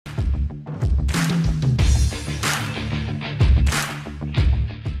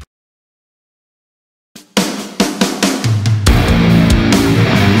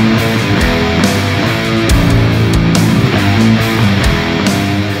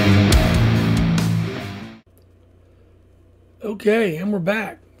Okay, and we're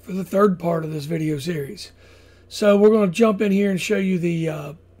back for the third part of this video series. So we're going to jump in here and show you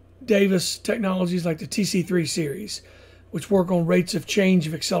the Davis technologies like the TC3 series, which work on rates of change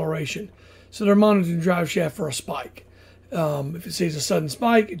of acceleration. So they're monitoring the drive shaft for a spike. If it sees a sudden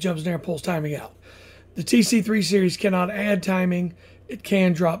spike, it jumps in there and pulls timing out. The TC3 series cannot add timing. It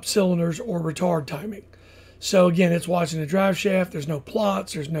can drop cylinders or retard timing. So again, it's watching the drive shaft. There's no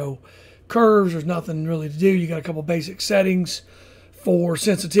plots. There's no curves. There's nothing really to do. You got a couple basic settings for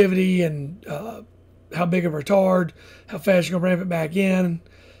sensitivity and how big of a retard, how fast you're going to ramp it back in,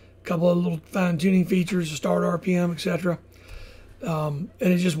 a couple of little fine-tuning features, the start RPM, etc. And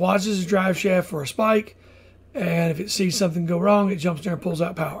it just watches the drive shaft for a spike, and if it sees something go wrong, it jumps there and pulls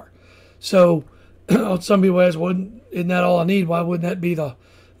out power. So some people ask, well, isn't that all I need? Why wouldn't that be the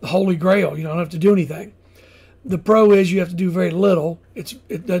holy grail? You don't have to do anything. The pro is you have to do very little.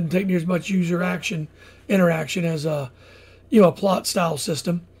 It doesn't take near as much user interaction as a plot style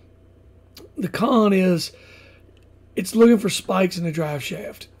system. The con is it's looking for spikes in the drive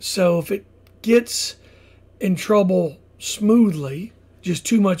shaft. So if it gets in trouble smoothly, just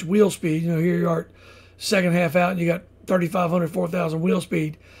too much wheel speed, here you are second half out and you got 3,500, 4,000 wheel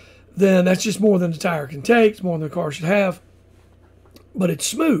speed, then that's just more than the tire can take. It's more than the car should have. But it's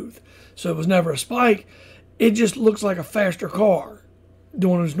smooth. So it was never a spike. It just looks like a faster car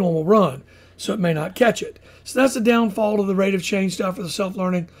doing its normal run, so it may not catch it. So that's the downfall of the rate of change stuff for the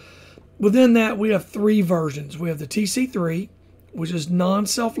self-learning. Within that, we have three versions. We have the TC3, which is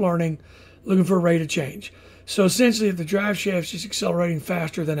non-self-learning, looking for a rate of change. So essentially, if the drive shaft is just accelerating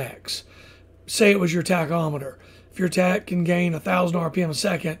faster than X, say it was your tachometer. If your tach can gain 1,000 RPM a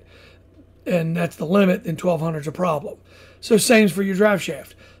second, and that's the limit, then 1,200 is a problem. So same for your drive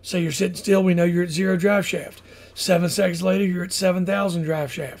shaft. Say you're sitting still, we know you're at 0 drive shaft. 7 seconds later, you're at 7,000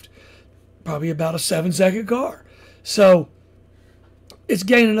 drive shaft. Probably about a 7-second car. So it's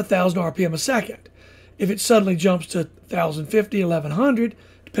gaining 1,000 RPM a second. If it suddenly jumps to 1,050, 1,100,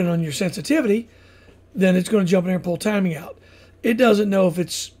 depending on your sensitivity, then it's going to jump in there and pull timing out. It doesn't know if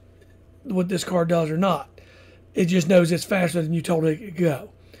it's what this car does or not. It just knows it's faster than you told it to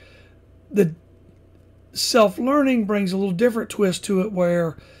go. The self-learning brings a little different twist to it,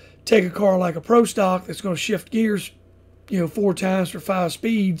 where take a car like a Pro Stock that's going to shift gears 4 times for 5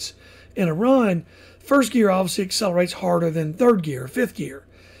 speeds in a run. First gear obviously accelerates harder than third gear or fifth gear.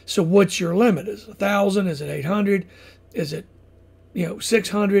 So what's your limit? Is it 1,000? Is it 800? Is it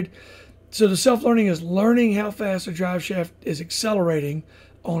 600? So the self-learning is learning how fast the drive shaft is accelerating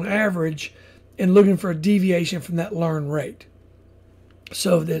on average and looking for a deviation from that learn rate.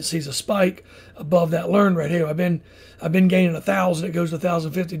 So that it sees a spike above that learn rate. Hey, I've been gaining 1,000. It goes to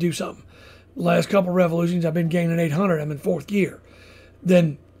 1,050. Do something. Last couple revolutions, I've been gaining 800. I'm in fourth gear.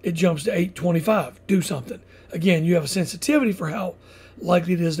 Then it jumps to 825. Do something. Again, you have a sensitivity for how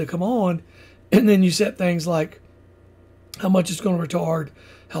likely it is to come on, and then you set things like how much it's going to retard,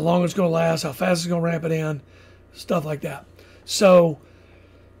 how long it's going to last, how fast it's going to ramp it in, stuff like that. So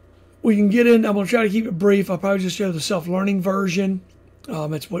we can get in. I'm going to try to keep it brief. I'll probably just show the self-learning version.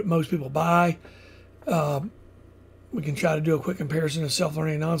 It's what most people buy. We can try to do a quick comparison of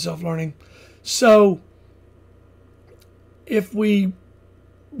self-learning and non-self-learning. So if we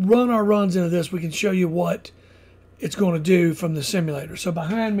run our runs into this, we can show you what it's going to do from the simulator. So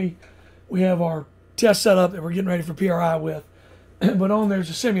behind me, we have our test setup that we're getting ready for PRI with. But on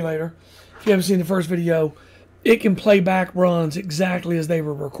there's a simulator. If you haven't seen the first video, it can play back runs exactly as they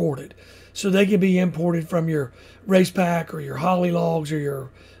were recorded. So they can be imported from your race pack or your Holly logs or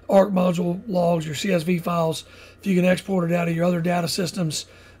your ARC module logs, your CSV files. If you can export it out of your other data systems,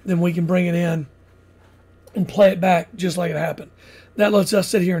 then we can bring it in and play it back just like it happened. That lets us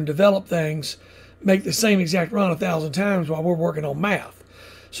sit here and develop things, make the same exact run 1,000 times while we're working on math.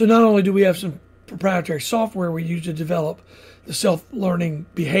 So not only do we have some proprietary software we use to develop the self-learning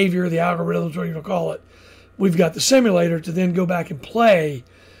behavior, the algorithms, whatever you want to call it, we've got the simulator to then go back and play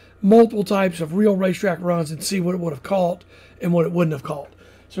multiple types of real racetrack runs and see what it would have caught and what it wouldn't have caught.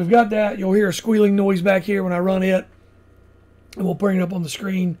 So we've got that. You'll hear a squealing noise back here when I run it, and we'll bring it up on the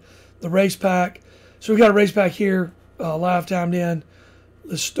screen, the race pack. So we've got a race pack here, live timed in.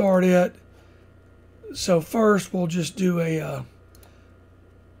 Let's start it. So first we'll just do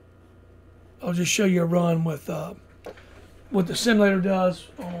I'll just show you a run with what the simulator does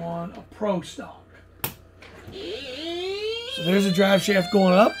on a Pro Stock. So there's a drive shaft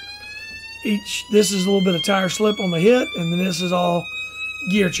going up. This is a little bit of tire slip on the hit, and then this is all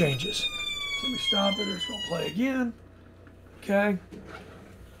gear changes. So let me stop it. It's going to play again. Okay.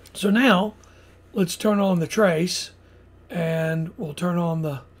 So now let's turn on the trace, and we'll turn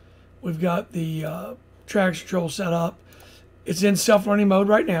on we've got the traction control set up. It's in self-learning mode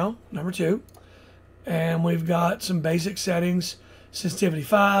right now, number 2. And we've got some basic settings. Sensitivity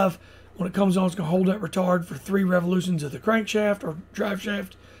 5. When it comes on, it's going to hold that retard for 3 revolutions of the crankshaft or drive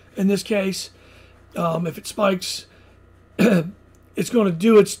shaft in this case. If it spikes, it's going to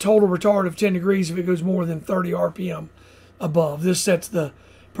do its total retard of 10 degrees if it goes more than 30 RPM above. This sets the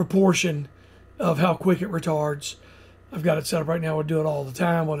proportion of how quick it retards. I've got it set up right now. We'll do it all the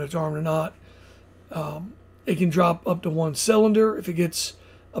time, whether it's armed or not. It can drop up to 1 cylinder if it gets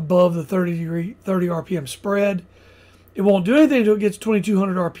above the 30 RPM spread. It won't do anything until it gets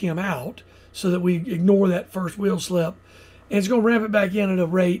 2200 RPM out, so that we ignore that first wheel slip. And it's going to ramp it back in at a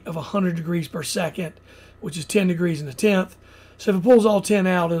rate of 100 degrees per second, which is 10 degrees in a tenth. So if it pulls all 10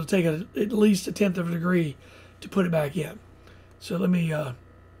 out, it'll take at least a tenth of a degree to put it back in. So let me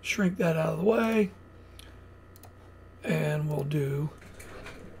shrink that out of the way. And we'll do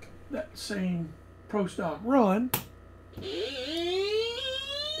that same Pro Stock run. And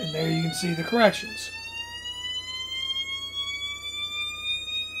there you can see the corrections.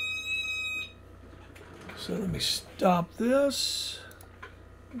 So let me stop this,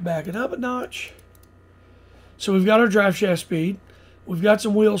 back it up a notch. So we've got our drive shaft speed. We've got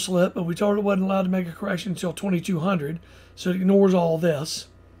some wheel slip, but we told it wasn't allowed to make a correction until 2200, so it ignores all this.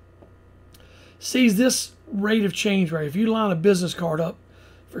 Sees this rate of change right. If you line a business card up,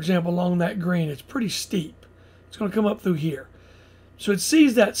 for example, along that green, it's pretty steep. It's going to come up through here. So it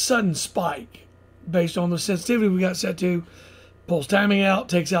sees that sudden spike based on the sensitivity we got set to, pulls timing out,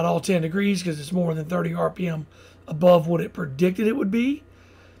 takes out all 10 degrees because it's more than 30 RPM above what it predicted it would be.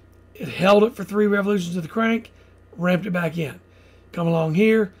 It held it for 3 revolutions of the crank, ramped it back in. Come along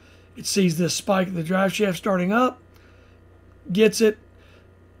here, it sees this spike of the drive shaft starting up, gets it,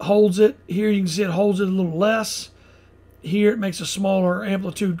 holds it. Here you can see it holds it a little less. Here it makes a smaller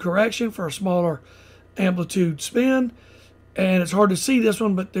amplitude correction for a smaller amplitude spin. And it's hard to see this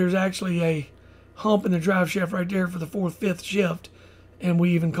one, but there's actually a hump in the drive shaft right there for the 4th, 5th shift, and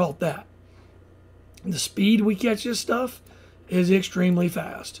we even caught that. The speed we catch this stuff is extremely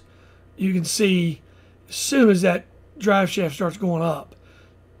fast. You can see as soon as that drive shaft starts going up,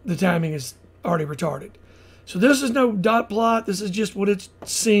 the timing is already retarded. So this is no dot plot. This is just what it's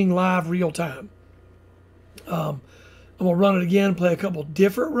seeing live real time. I'm going to run it again, play a couple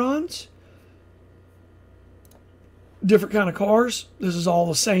different runs. Different kind of cars. This is all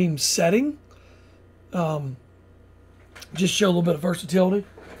the same setting. Just show a little bit of versatility.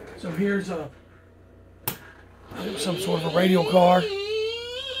 So here's some sort of a radial car.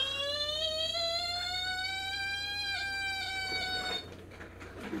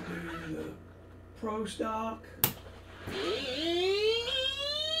 We do the Pro Stock.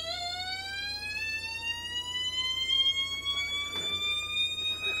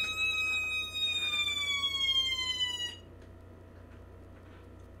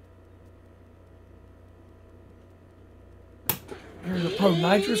 Here's a Pro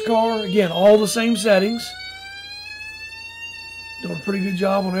Nitrous car. Again, all the same settings. Doing a pretty good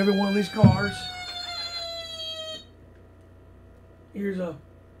job on every one of these cars. Here's a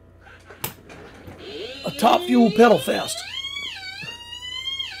Top Fuel Pedal Fest.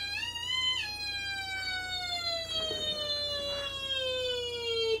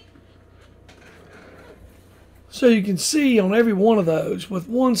 So you can see on every one of those, with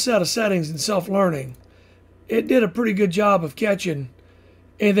one set of settings in self-learning, it did a pretty good job of catching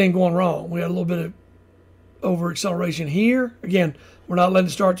anything going wrong. We had a little bit of over acceleration here. Again, we're not letting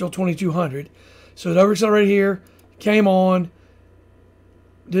it start till 2200. So it over accelerated here, came on,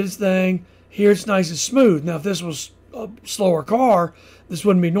 did its thing. Here it's nice and smooth. Now if this was a slower car, this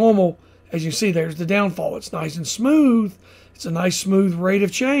wouldn't be normal. As you see, there's the downfall. It's nice and smooth. It's a nice smooth rate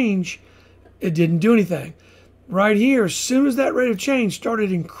of change. It didn't do anything. Right here, as soon as that rate of change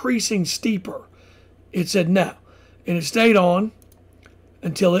started increasing steeper, it said no. And it stayed on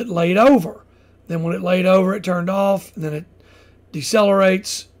until it laid over. Then when it laid over, it turned off, and then it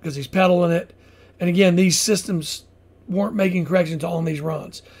decelerates because he's pedaling it. And again, these systems weren't making corrections on these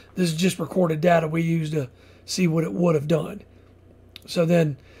runs. This is just recorded data we use to see what it would have done. So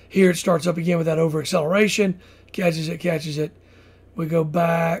then here it starts up again with that over acceleration, catches it. We go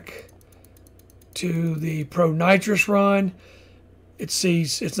back to the Pro Nitrous run. It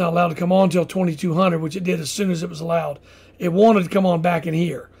sees it's not allowed to come on until 2200, which it did as soon as it was allowed. It wanted to come on back in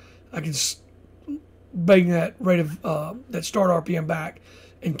here. I can bang that rate of that start RPM back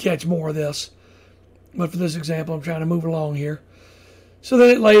and catch more of this. But for this example, I'm trying to move along here. So then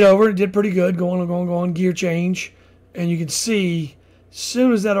it laid over. It did pretty good, going, gear change. And you can see as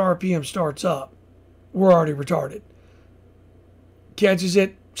soon as that RPM starts up, we're already retarded. Catches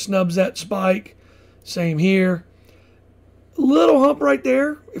it, snubs that spike. Same here. Little hump right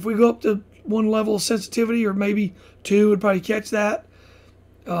there. If we go up to one level of sensitivity, or maybe two, would probably catch that.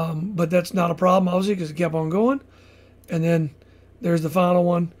 But that's not a problem, obviously, because it kept on going. And then there's the final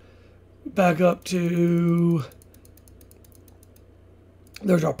one. Back up to,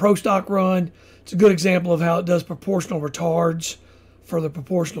 there's our Pro Stock run. It's a good example of how it does proportional retards for the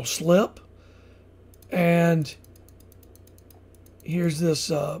proportional slip. And here's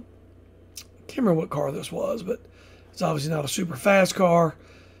this, I can't remember what car this was, but it's obviously not a super fast car.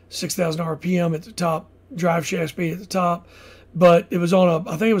 6,000 RPM at the top, drive shaft speed at the top. But it was on a,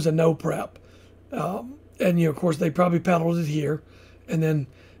 I think it was a no prep. And, you know, of course, they probably pedaled it here. And then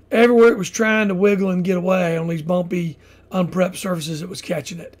everywhere it was trying to wiggle and get away on these bumpy, unprepped surfaces, it was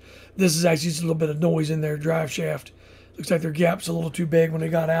catching it. This is actually just a little bit of noise in their drive shaft. Looks like their gap's a little too big when they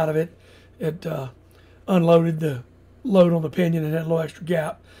got out of it. It unloaded the load on the pinion and had a little extra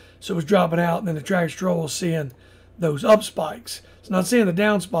gap. So it was dropping out, and then the traction control was seeing those up spikes. It's not seeing the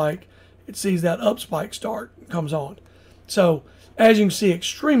down spike. It sees that up spike start and comes on. So as you can see,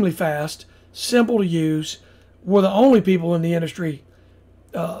 extremely fast, simple to use. We're the only people in the industry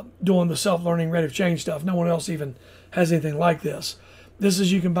doing the self-learning rate of change stuff. No one else even has anything like this. This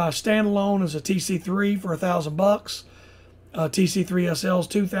is, you can buy standalone as a TC3 for $1,000. TC3 SL's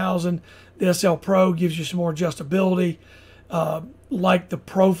 $2,000. The SL Pro gives you some more adjustability. Like the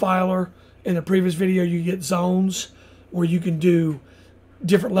profiler in the previous video, you get zones where you can do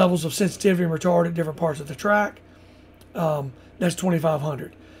different levels of sensitivity and retard at different parts of the track. That's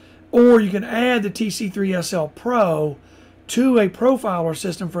 $2,500. Or you can add the TC3 SL Pro to a profiler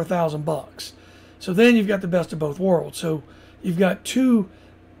system for $1,000. So then you've got the best of both worlds. So you've got two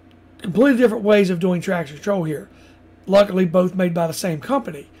completely different ways of doing traction control here. Luckily, both made by the same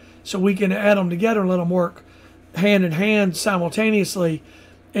company. So we can add them together and let them work hand in hand simultaneously,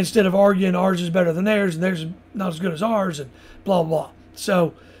 instead of arguing ours is better than theirs and theirs is not as good as ours and blah, blah, blah.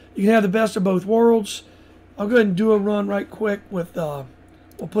 So you can have the best of both worlds. I'll go ahead and do a run right quick with, we'll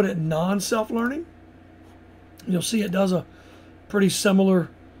put it non-self-learning. You'll see it does a pretty similar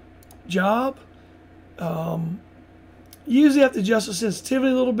job. Usually have to adjust the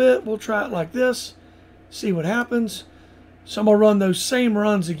sensitivity a little bit. We'll try it like this, see what happens. So I'm going to run those same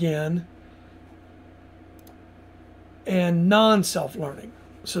runs again, and non-self-learning.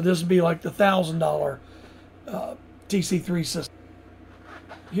 So this would be like the $1,000 TC3 system.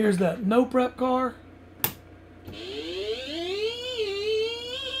 Here's that no prep car.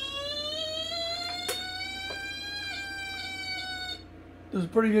 Does a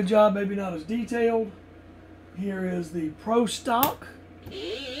pretty good job, maybe not as detailed. Here is the Pro Stock.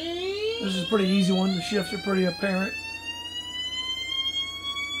 This is a pretty easy one. The shifts are pretty apparent.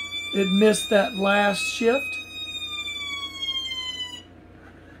 It missed that last shift.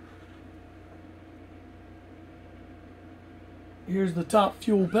 Here's the Top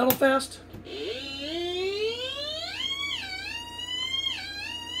Fuel Pedal Fest.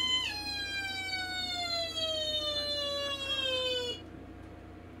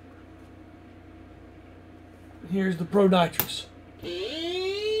 Here's the Pro Nitrous.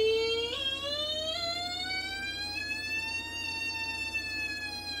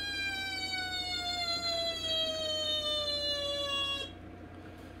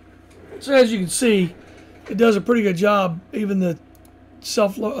 So as you can see, it does a pretty good job. Even the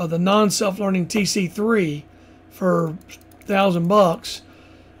non-self-learning TC3 for $1,000,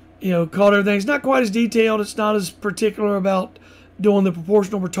 you know, caught everything. It's not quite as detailed. It's not as particular about doing the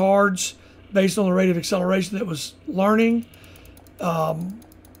proportional retards based on the rate of acceleration that was learning.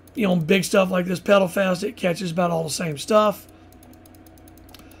 You know, big stuff like this pedal fest, it catches about all the same stuff.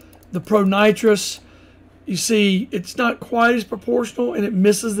 The Pro Nitrous, you see, it's not quite as proportional, and it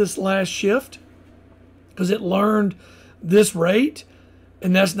misses this last shift because it learned this rate,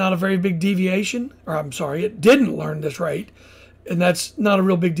 and that's not a very big deviation. Or I'm sorry, it didn't learn this rate, and that's not a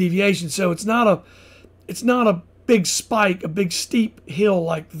real big deviation. So it's not a big spike, a big steep hill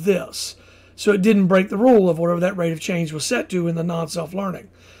like this. So it didn't break the rule of whatever that rate of change was set to in the non-self-learning.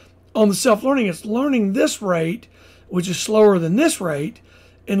 On the self-learning, it's learning this rate, which is slower than this rate,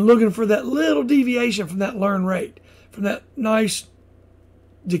 and looking for that little deviation from that learn rate, from that nice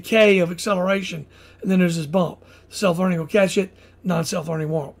decay of acceleration, and then there's this bump. Self-learning will catch it, non-self-learning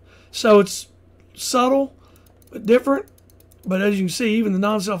won't. So it's subtle, but different. But as you can see, even the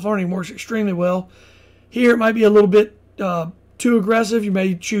non-self-learning works extremely well. Here it might be a little bit too aggressive. You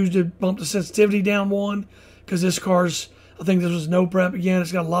may choose to bump the sensitivity down one, because this car's, I think this was no prep again.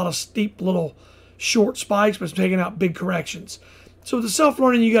 It's got a lot of steep little short spikes, but it's taking out big corrections. So with the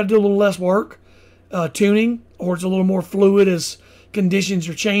self-learning, you got to do a little less work, tuning, or it's a little more fluid as conditions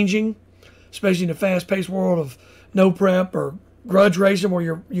are changing, especially in the fast-paced world of no prep or grudge racing where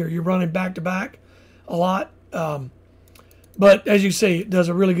you're running back to back a lot. But as you see, it does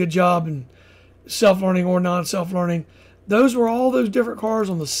a really good job in self-learning or non-self-learning. Those were all those different cars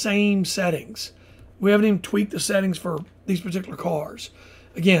on the same settings. We haven't even tweaked the settings for these particular cars.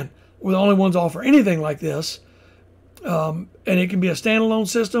 Again, we're the only ones to offer anything like this. And it can be a standalone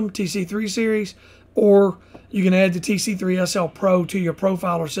system, TC3 series, or you can add the TC3 SL Pro to your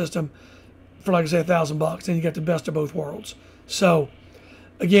profiler system for, like I say, $1,000, and you get the best of both worlds. So,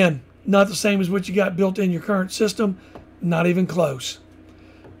 again, not the same as what you got built in your current system, not even close.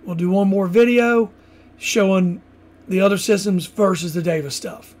 We'll do one more video showing the other systems versus the Davis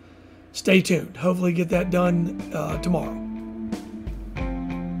stuff. Stay tuned. Hopefully get that done tomorrow.